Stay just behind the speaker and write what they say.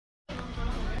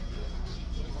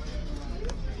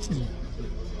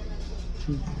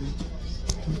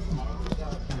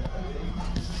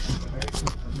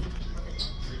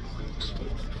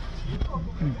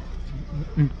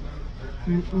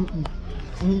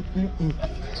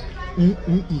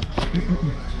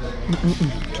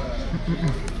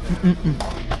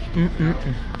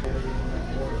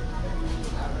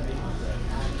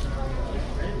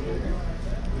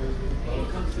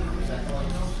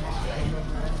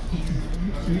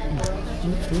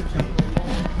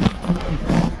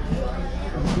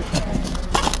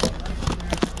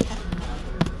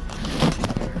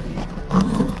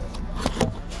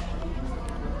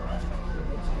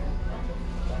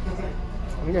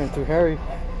I'm getting too hairy.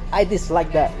 I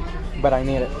dislike that, but I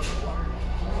need it.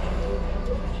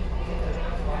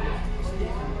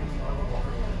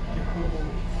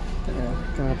 Yeah,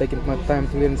 kind of taking my time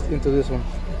to get into this one.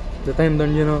 The time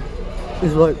then, you know,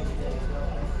 is like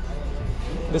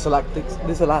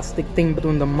this elastic thing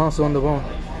between the muscle and the bone.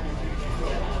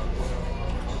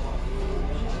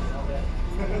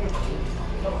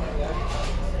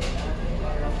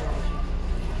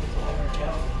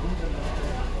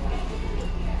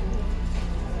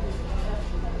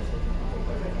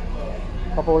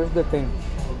 Papa, what is the thing?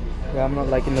 Yeah, I'm not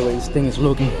liking the way this thing is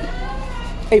looking.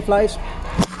 Hey flies,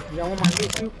 y'all want my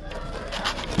tissue?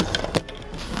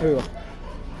 Here we go.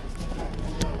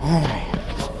 Alright.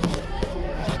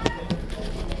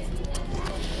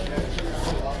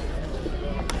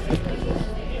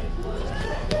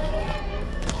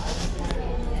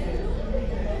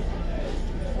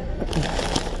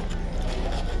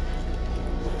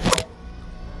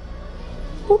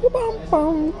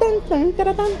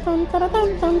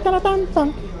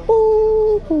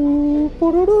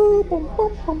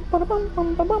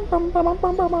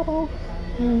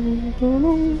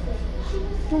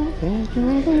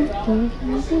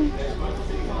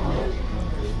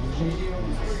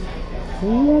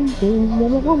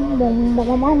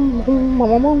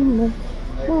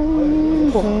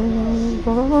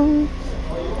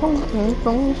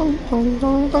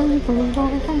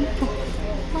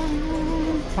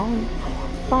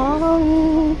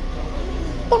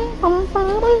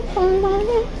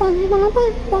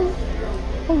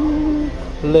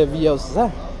 Leviosa,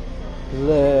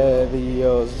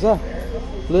 Leviosa,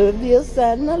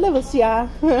 Leviosa, no Leviosa.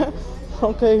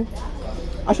 Ok.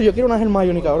 Yo quiero una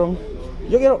Hermione, cabrón.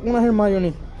 Yo quiero una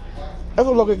Hermione.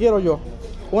 Eso es lo que quiero yo.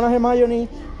 Una Hermione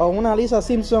o una Lisa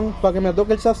Simpson para que me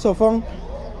toque el saxofón,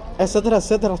 etcétera,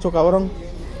 etcétera, cabrón.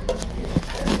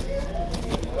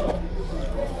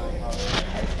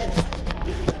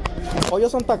 Oye,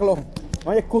 Santa Claus,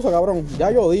 no hay excusa, cabrón.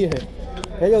 Ya yo dije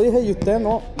y usted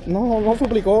no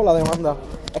suplicó la demanda.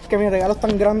 Es que mi regalo es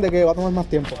tan grande que va a tomar más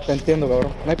tiempo. Te entiendo,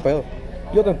 cabrón. No hay pedo.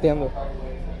 Yo te entiendo.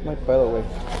 No hay pedo, güey.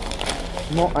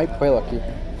 No hay pedo aquí,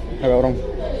 cabrón.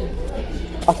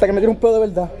 Hasta que me tire un pedo de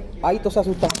verdad. Ahí todo se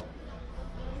asusta.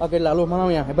 Ok, la luz, mano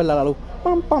mía, es verdad, la luz.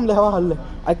 Pam, pam, deja bajarle.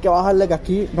 Hay que bajarle, que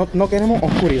aquí no queremos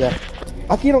oscuridad.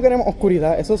 Aquí no queremos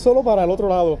oscuridad. Eso es solo para el otro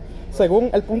lado, según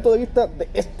el punto de vista de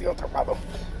este otro lado.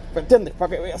 ¿Me entiendes?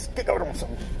 Para que veas qué cabrón son.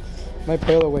 No hay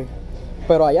pedo, güey.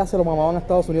 Pero allá se lo mamaban a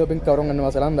Estados Unidos bien cabrón, en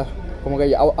Nueva Zelanda. Como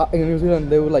que en New Zealand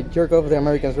they would like jerk off the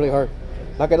Americans really hard.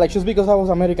 Like just because I was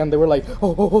American, they were like,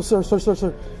 oh, sir.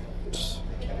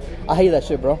 I hate that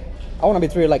shit, bro. I wanna be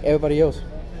treated like everybody else.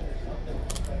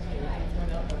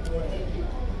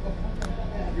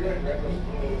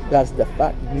 That's the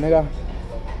fact, nigga.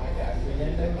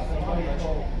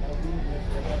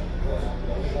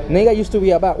 Nigga used to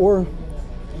be a bad word.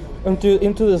 Into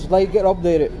the slave, get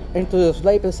updated. Into the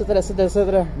slave, etc, etc,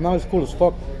 etc. Now it's cool as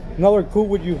fuck. Now they're cool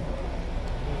with you.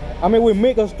 I mean with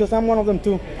me, cause I'm one of them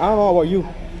too. I don't know about you.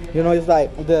 You know, it's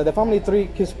like the family tree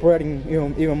keeps spreading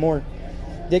even more.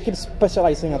 They keep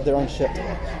specializing at their own shit.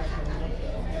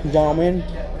 You know what I mean?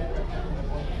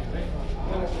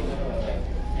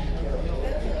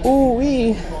 Ooh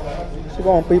wee. So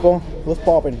go on, people. What's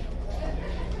poppin'?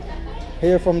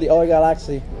 Here from the other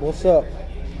galaxy. What's up?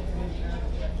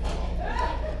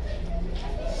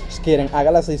 Just kidding. Our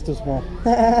galaxy is too small.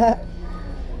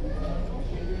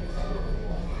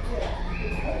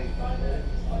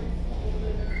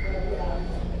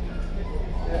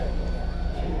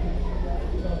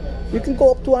 You can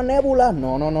go up to a nebula.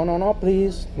 No,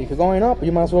 please. If you're going up,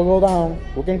 you might as well go down.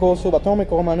 We can go subatomic,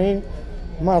 manin.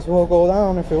 You might as well go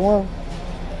down if you want.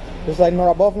 It's like not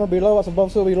above nor below, as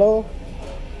above so below.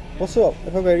 What's up?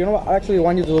 Okay, you know what? I actually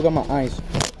want you to look at my eyes.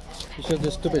 It's just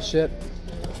this stupid shit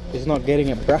is not getting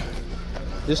it, bruh.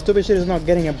 This stupid shit is not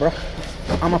getting it, bruh.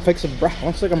 I'ma fix it, bruh.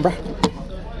 1 second, bruh.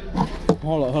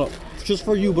 Hold up. It's just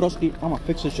for you, broski. I'ma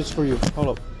fix it just for you. Hold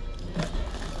up.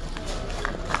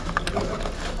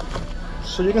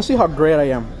 So you can see how great I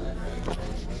am.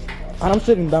 And I'm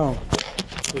sitting down.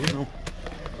 So, you know.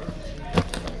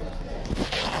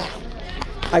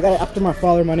 I got it after my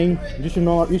father, my name. You should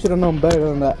have known better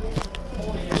than that.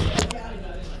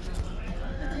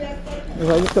 If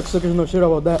I just got suckers no shit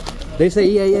about that. They say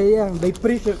yeah. They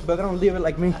preach it, but they don't live it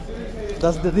like me.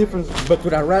 That's the difference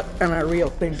between a rat and a real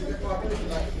thing.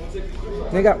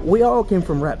 Nigga, we all came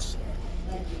from rats.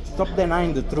 Stop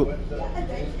denying the truth.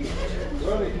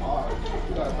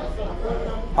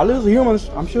 At least humans,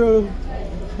 I'm sure,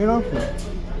 you know,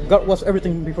 God was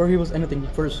everything before he was anything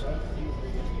first.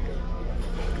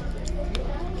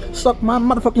 Suck my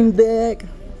motherfucking dick.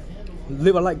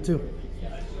 Live a like too.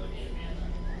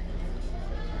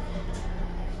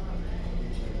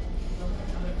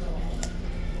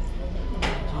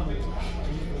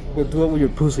 But do it with your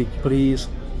pussy, please.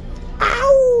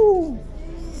 Ow!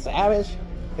 Savage.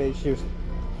 Hey, cheers.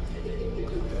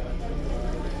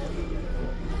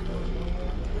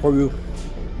 For you.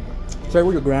 Try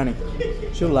with your granny.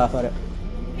 She'll laugh at it.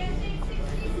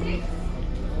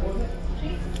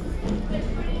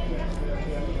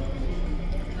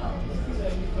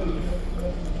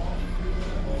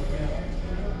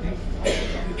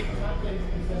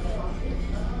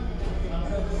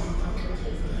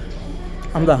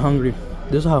 I'm that hungry.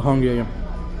 This is how hungry I am.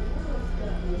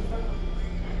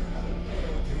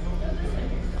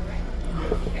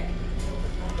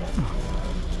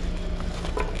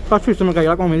 Papi, se me cayó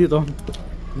la comidito.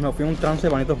 Me fui en un trance,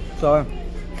 manito, ¿sabes?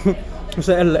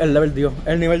 Ese es el level Dios,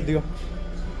 el nivel Dios.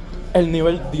 El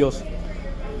nivel Dios.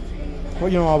 What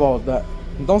do you know about that?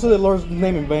 Don't say the Lord's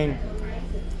name in vain.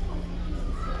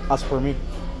 As for me.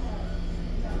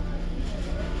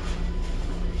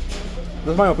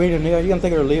 That's my opinion, nigga. You can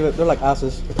take it or leave it. They're like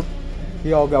asses.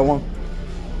 You all got one.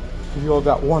 You all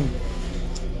got one.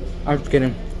 I'm just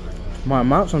kidding. My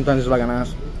mouth sometimes is like an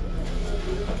ass.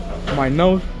 My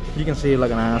nose, you can see it like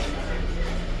an ass.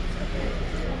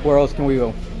 Where else can we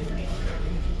go?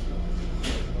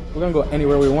 We're gonna go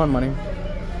anywhere we want, money.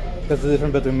 That's the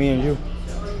difference between me and you.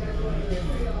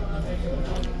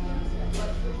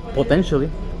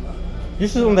 Potentially. You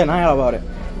shouldn't deny about it.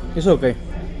 It's okay.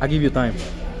 I give you time.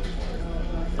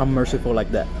 I'm merciful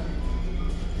like that.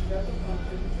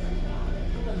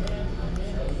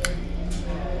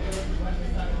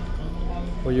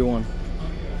 What do you want?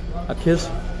 A kiss?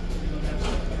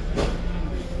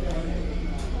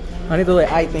 I need to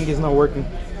like, I think it's not working.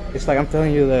 It's like I'm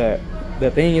telling you that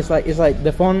the thing is like, it's like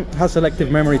the phone has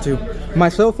selective memory too. My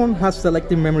cell phone has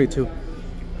selective memory too.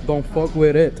 Don't fuck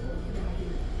with it.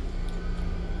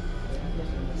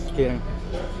 Just kidding.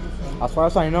 As far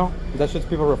as I know, that's just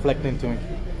people reflecting to me.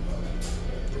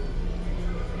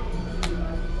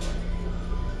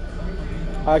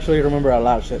 I actually remember a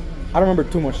lot of shit. I remember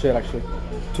too much shit actually.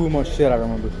 Too much shit I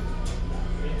remember.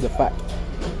 The fact.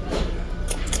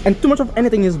 And too much of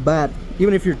anything is bad.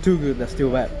 Even if you're too good, that's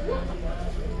still bad.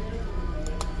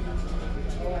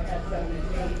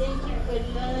 Thank you for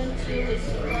lunch. It was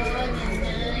fun and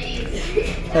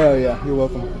nice. Hell yeah, you're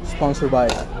welcome. Sponsored by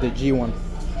the G1.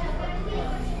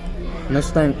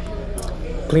 Next time,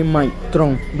 clean my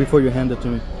throne before you hand it to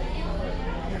me.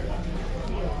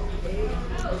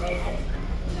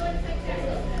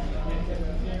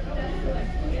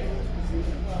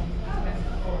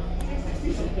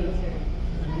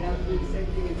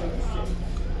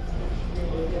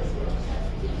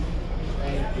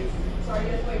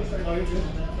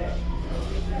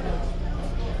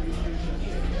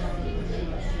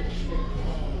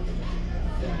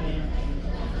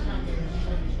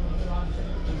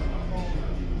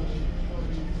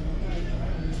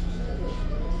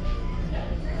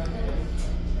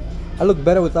 I look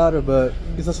better without it, but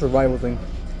it's a survival thing.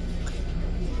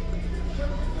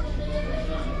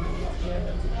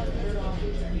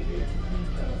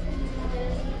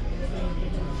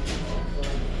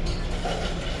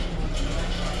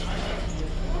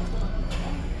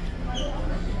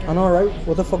 I know, right?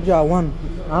 What the fuck y'all want?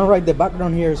 I know, right? The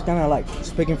background here is kind of like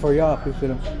speaking for y'all, if you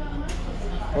feel it.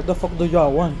 What the fuck do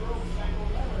y'all want?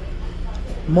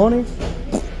 Money?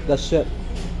 That's shit.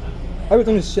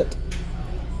 Everything is shit.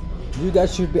 You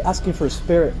guys should be asking for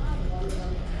spirit.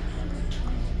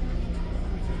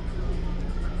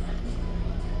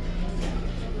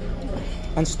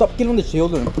 And stop killing the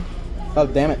children. Oh,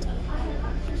 damn it.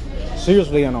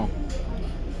 Seriously, you know.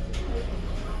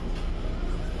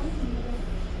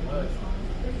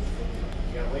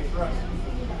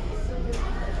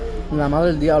 La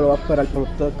madre del diablo va a esperar por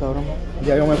usted, cabrón.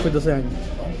 Ya yo me fui de ese año.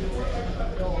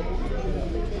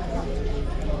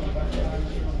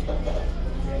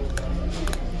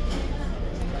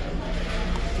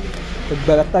 El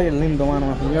bebé está bien lindo, mano.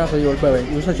 La señora se llevó el bebé.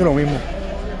 Yo hubiese hecho lo mismo.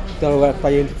 Este lugar está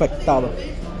bien infectado.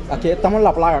 Aquí estamos en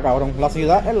la plaga, cabrón. La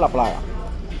ciudad es la plaga.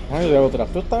 No hay de otra.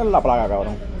 Tú estás en la plaga,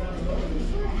 cabrón.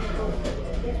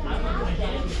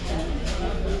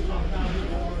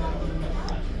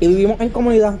 Y vivimos en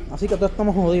comunidad, así que todos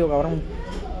estamos jodidos, cabrón.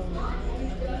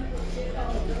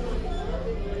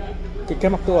 ¿Qué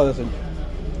más te voy a decir?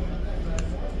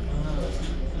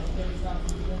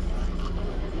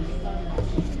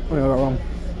 Mira, cabrón.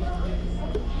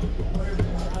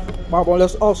 Well,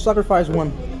 let's all sacrifice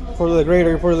one for the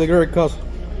greater cause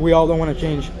we all don't want to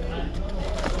change.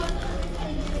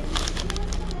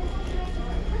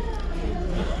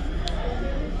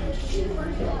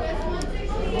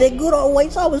 The good old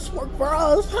ways always work for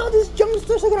us. How these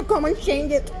youngsters are gonna come and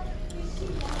change it?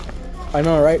 I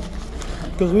know, right?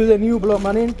 Because we're the new blood,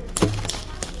 man.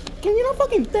 Can you not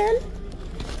fucking tell?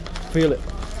 Feel it.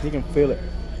 You can feel it.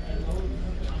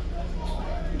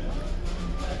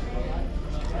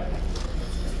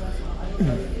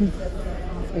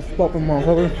 It's popping,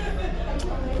 motherfucker.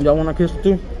 Y'all want a kiss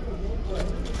too?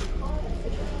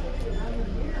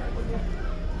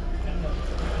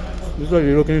 This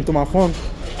lady looking into my phone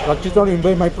like she's trying to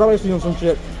invade my privacy or some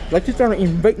shit. Like she's trying to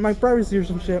invade my privacy or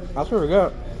some shit. I swear to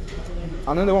God.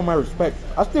 And then they want my respect.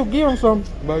 I still give them some,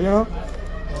 but you know.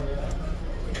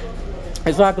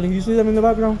 Exactly. You see them in the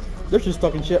background? They're just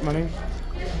talking shit, man.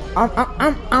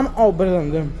 I'm all better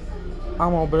than them.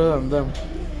 I'm all better than them.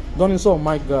 Don't insult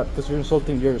my God, because you're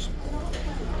insulting yours.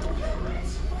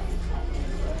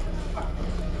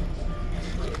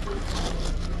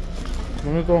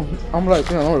 I'm like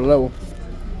in another level.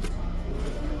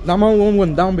 That one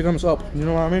went down becomes up. You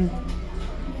know what I mean?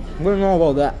 We don't know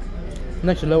about that.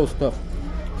 Next level stuff.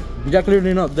 You're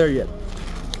clearly not there yet.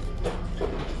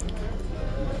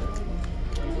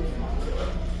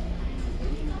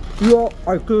 You all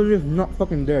are clearly not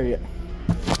fucking there yet.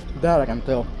 That I can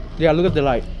tell. Yeah, look at the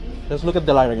light. Let's look at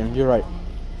the light again. You're right.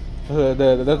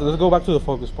 Let's go back to the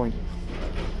focus point.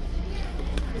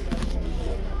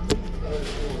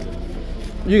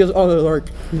 You guys all in the dark.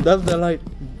 That's the light.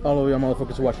 All of you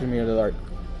motherfuckers watching me in the dark.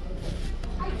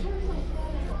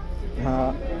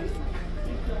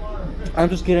 I'm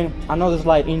just kidding. I know there's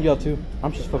light in you too.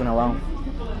 I'm just fucking around.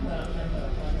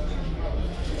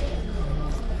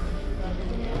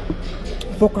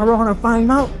 Fuck around and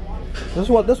find out. That's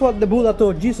what the Buddha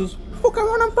told Jesus. Fuck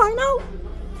around and find out.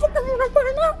 Fuck around and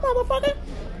find out, motherfucker.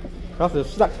 That's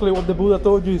exactly what the Buddha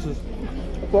told Jesus.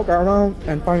 Fuck around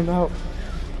and find out.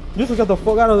 Jesus got the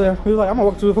fuck out of there. He was like, I'm gonna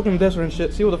walk to the fucking desert and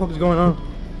shit, see what the fuck is going on.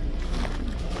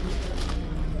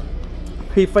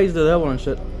 He faced the devil and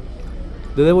shit.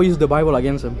 The devil used the Bible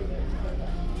against him.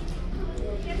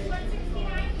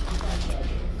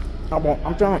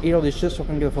 I'm trying to eat all this shit so I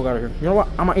can get the fuck out of here. You know what?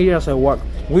 I'm gonna eat it as I walk.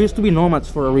 We used to be nomads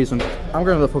for a reason. I'm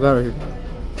getting the fuck out of here.